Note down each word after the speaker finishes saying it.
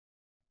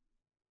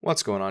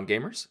What's going on,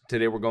 gamers?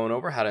 Today we're going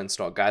over how to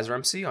install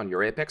GeyserMC on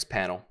your Apex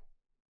panel.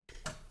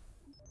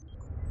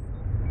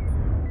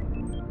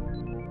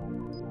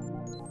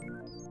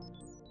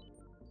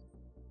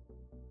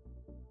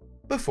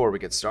 Before we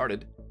get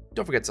started,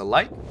 don't forget to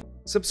like,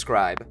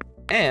 subscribe,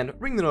 and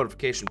ring the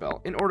notification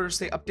bell in order to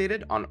stay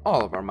updated on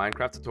all of our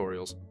Minecraft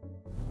tutorials.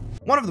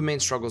 One of the main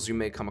struggles you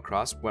may come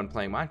across when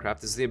playing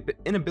Minecraft is the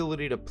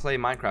inability to play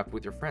Minecraft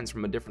with your friends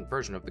from a different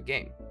version of the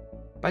game.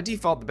 By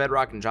default, the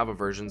Bedrock and Java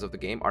versions of the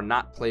game are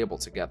not playable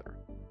together.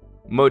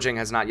 Mojang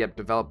has not yet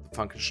developed the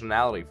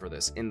functionality for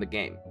this in the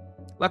game.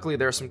 Luckily,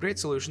 there are some great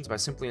solutions by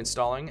simply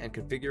installing and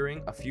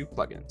configuring a few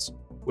plugins.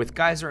 With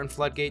Geyser and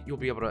Floodgate, you'll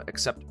be able to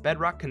accept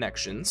Bedrock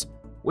connections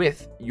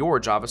with your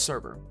Java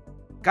server.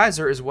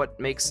 Geyser is what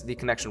makes the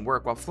connection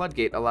work, while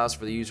Floodgate allows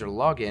for the user to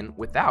log in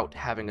without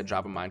having a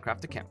Java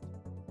Minecraft account.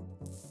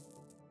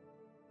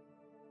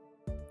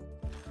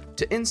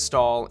 To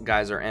install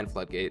Geyser and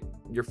Floodgate,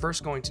 you're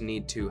first going to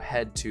need to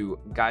head to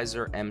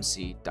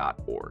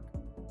GeyserMC.org.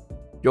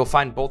 You'll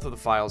find both of the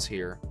files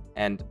here,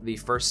 and the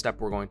first step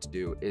we're going to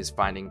do is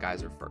finding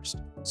Geyser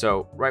first.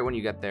 So right when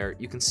you get there,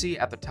 you can see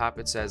at the top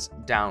it says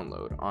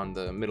download on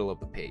the middle of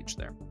the page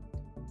there.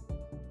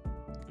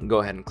 Go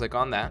ahead and click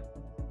on that.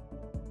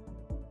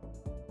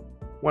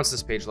 Once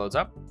this page loads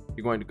up,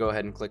 you're going to go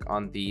ahead and click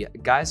on the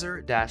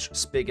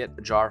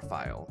Geyser-spigot jar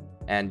file,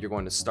 and you're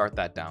going to start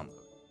that download.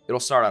 It'll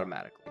start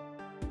automatically.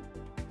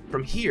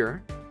 From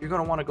here, you're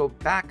going to want to go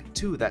back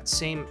to that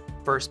same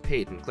first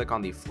page and click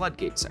on the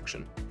Floodgate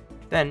section.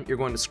 Then you're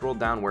going to scroll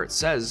down where it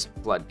says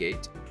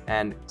Floodgate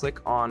and click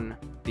on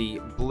the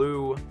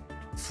blue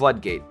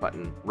Floodgate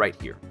button right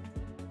here.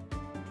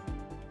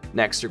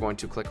 Next, you're going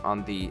to click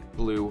on the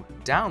blue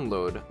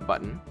Download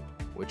button,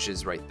 which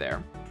is right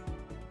there.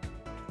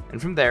 And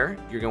from there,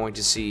 you're going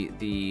to see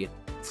the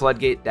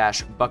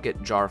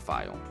Floodgate-bucket jar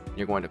file.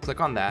 You're going to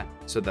click on that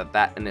so that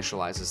that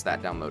initializes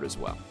that download as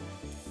well.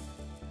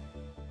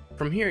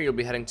 From here, you'll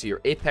be heading to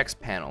your Apex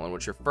panel, and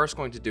what you're first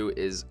going to do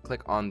is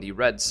click on the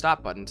red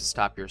stop button to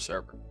stop your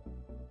server.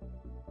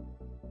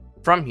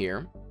 From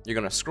here, you're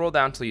going to scroll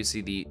down till you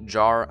see the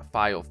jar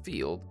file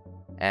field,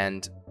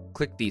 and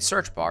click the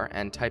search bar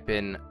and type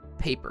in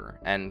paper,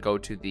 and go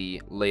to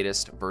the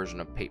latest version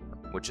of paper,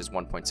 which is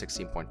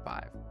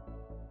 1.16.5.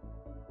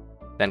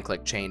 Then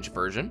click change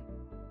version,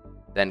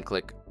 then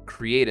click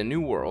create a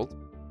new world.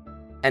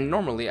 And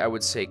normally I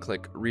would say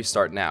click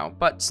restart now,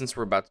 but since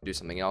we're about to do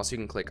something else, you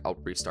can click I'll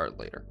restart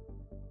later.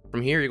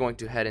 From here, you're going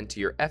to head into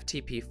your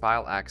FTP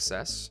file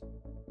access.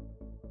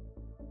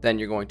 Then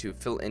you're going to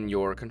fill in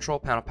your control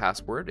panel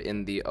password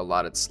in the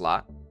allotted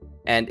slot.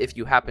 And if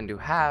you happen to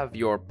have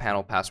your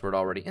panel password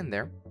already in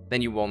there,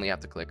 then you only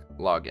have to click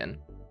login.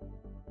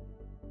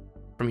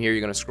 From here, you're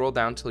going to scroll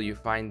down till you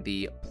find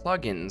the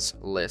plugins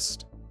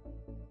list.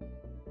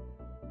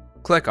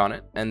 Click on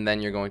it, and then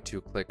you're going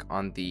to click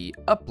on the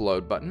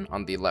upload button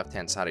on the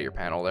left-hand side of your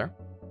panel there.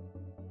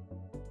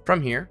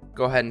 From here,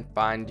 go ahead and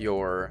find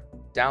your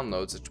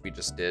downloads, which we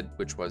just did,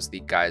 which was the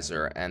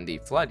Geyser and the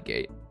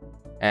Floodgate.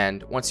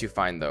 And once you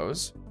find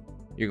those,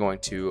 you're going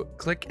to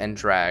click and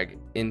drag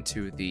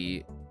into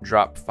the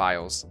drop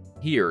files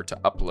here to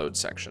upload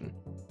section.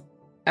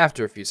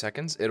 After a few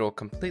seconds, it'll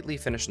completely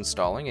finish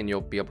installing, and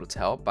you'll be able to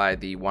tell by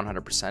the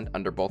 100%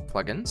 under both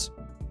plugins.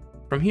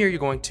 From here, you're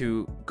going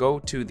to go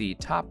to the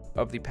top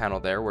of the panel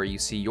there where you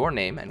see your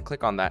name and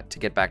click on that to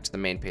get back to the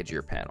main page of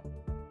your panel.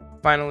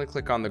 Finally,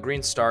 click on the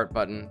green start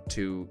button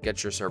to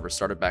get your server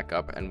started back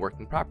up and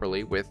working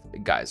properly with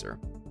Geyser.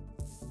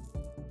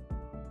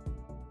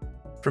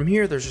 From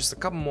here, there's just a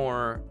couple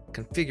more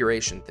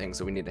configuration things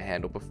that we need to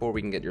handle before we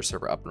can get your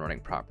server up and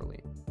running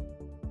properly.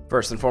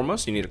 First and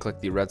foremost, you need to click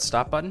the red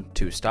stop button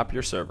to stop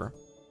your server.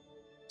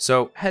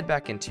 So head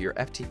back into your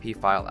FTP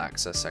file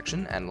access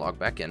section and log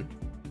back in.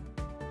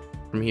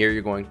 From here,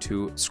 you're going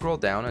to scroll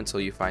down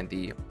until you find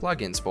the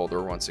plugins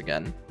folder once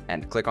again,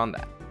 and click on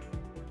that.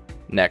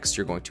 Next,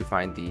 you're going to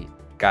find the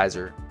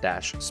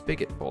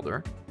Geyser-spigot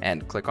folder,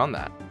 and click on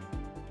that.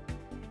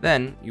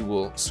 Then, you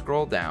will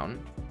scroll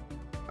down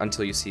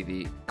until you see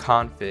the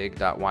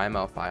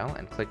config.yml file,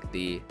 and click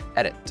the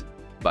edit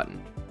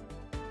button.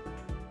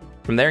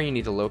 From there, you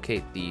need to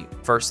locate the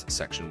first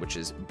section, which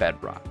is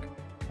Bedrock.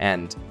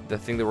 And the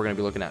thing that we're going to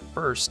be looking at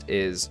first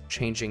is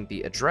changing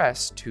the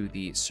address to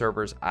the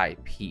server's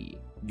IP,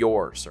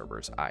 your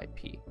server's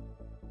IP.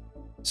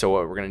 So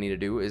what we're going to need to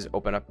do is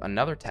open up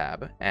another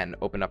tab and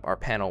open up our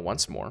panel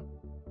once more.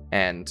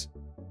 And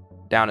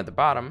down at the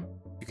bottom,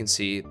 you can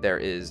see there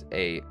is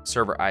a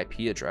server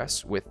IP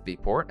address with the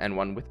port and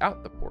one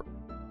without the port.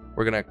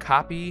 We're going to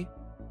copy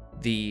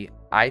the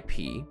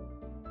IP,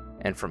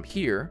 and from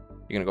here,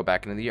 you're going to go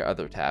back into the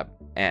other tab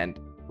and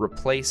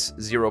replace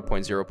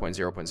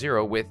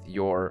 0.0.0.0 with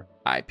your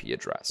IP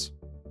address.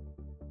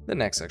 The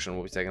next section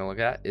we'll be taking a look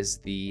at is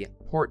the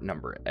port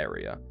number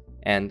area,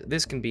 and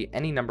this can be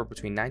any number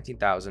between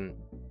 19,000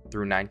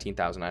 through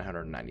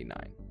 19,999.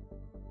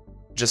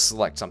 Just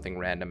select something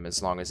random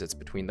as long as it's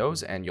between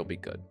those and you'll be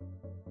good.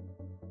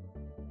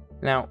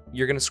 Now,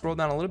 you're going to scroll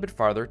down a little bit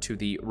farther to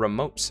the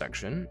remote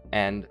section,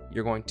 and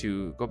you're going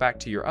to go back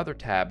to your other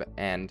tab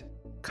and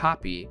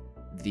copy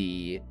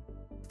the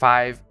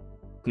 5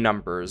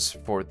 numbers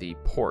for the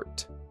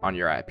port on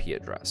your IP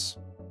address.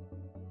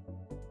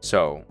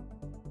 So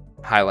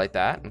highlight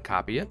that and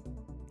copy it,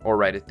 or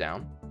write it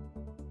down.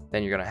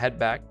 Then you're going to head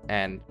back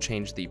and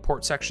change the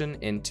port section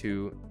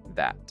into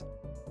that.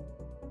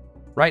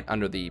 Right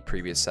under the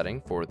previous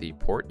setting for the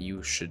port,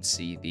 you should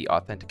see the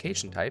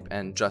authentication type,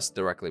 and just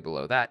directly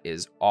below that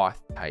is auth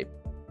type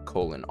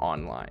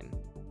 :online.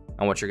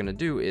 And what you're going to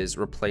do is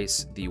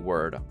replace the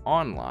word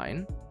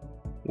online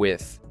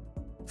with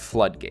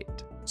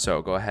Floodgate.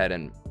 So go ahead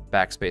and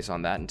backspace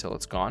on that until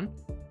it's gone,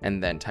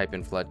 and then type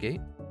in Floodgate.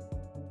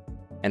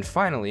 And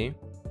finally,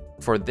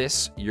 for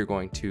this, you're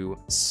going to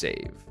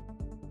save.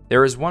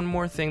 There is one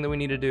more thing that we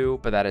need to do,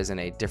 but that is in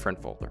a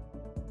different folder.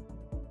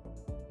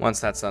 Once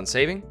that's done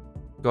saving,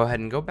 go ahead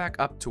and go back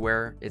up to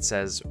where it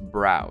says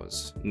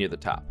Browse near the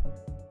top.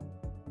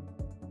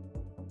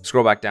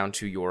 Scroll back down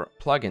to your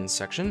plugins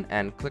section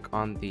and click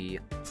on the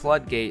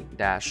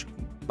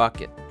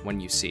Floodgate-bucket when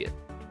you see it.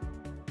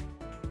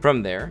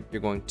 From there,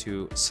 you're going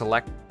to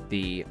select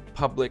the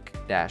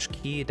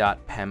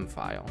public-key.pem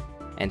file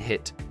and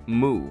hit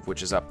Move,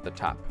 which is up at the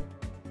top.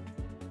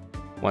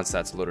 Once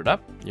that's loaded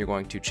up, you're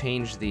going to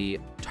change the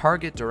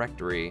target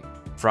directory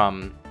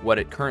from what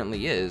it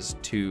currently is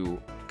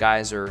to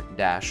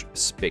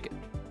Geyser-spigot.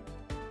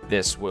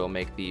 This will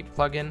make the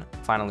plugin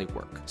finally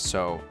work.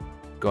 So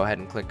go ahead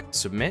and click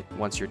Submit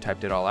once you've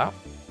typed it all out.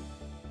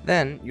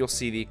 Then you'll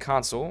see the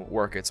console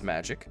work its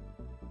magic.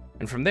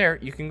 And from there,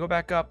 you can go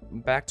back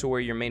to where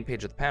your main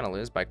page of the panel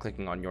is by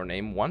clicking on your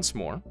name once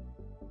more.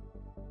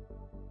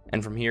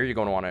 And from here, you're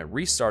going to want to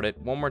restart it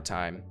one more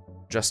time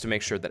just to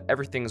make sure that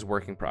everything is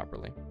working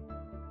properly.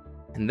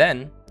 And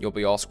then you'll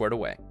be all squared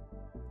away.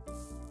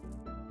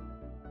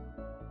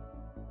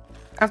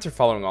 After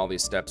following all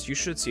these steps, you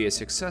should see a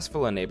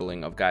successful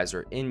enabling of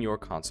Geyser in your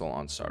console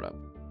on startup.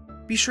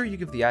 Be sure you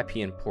give the IP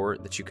and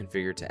port that you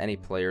configure to any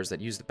players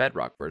that use the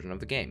Bedrock version of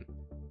the game.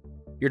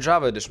 Your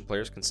Java Edition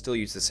players can still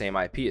use the same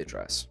IP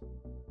address.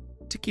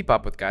 To keep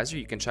up with Geyser,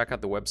 you can check out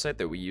the website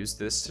that we used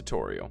this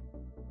tutorial.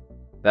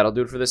 That'll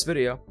do it for this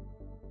video.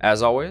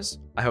 As always,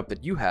 I hope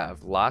that you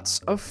have lots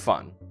of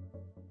fun.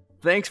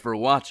 Thanks for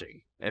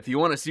watching. If you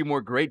want to see more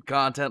great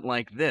content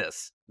like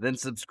this, then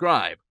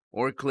subscribe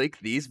or click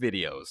these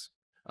videos.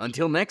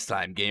 Until next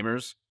time,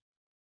 gamers.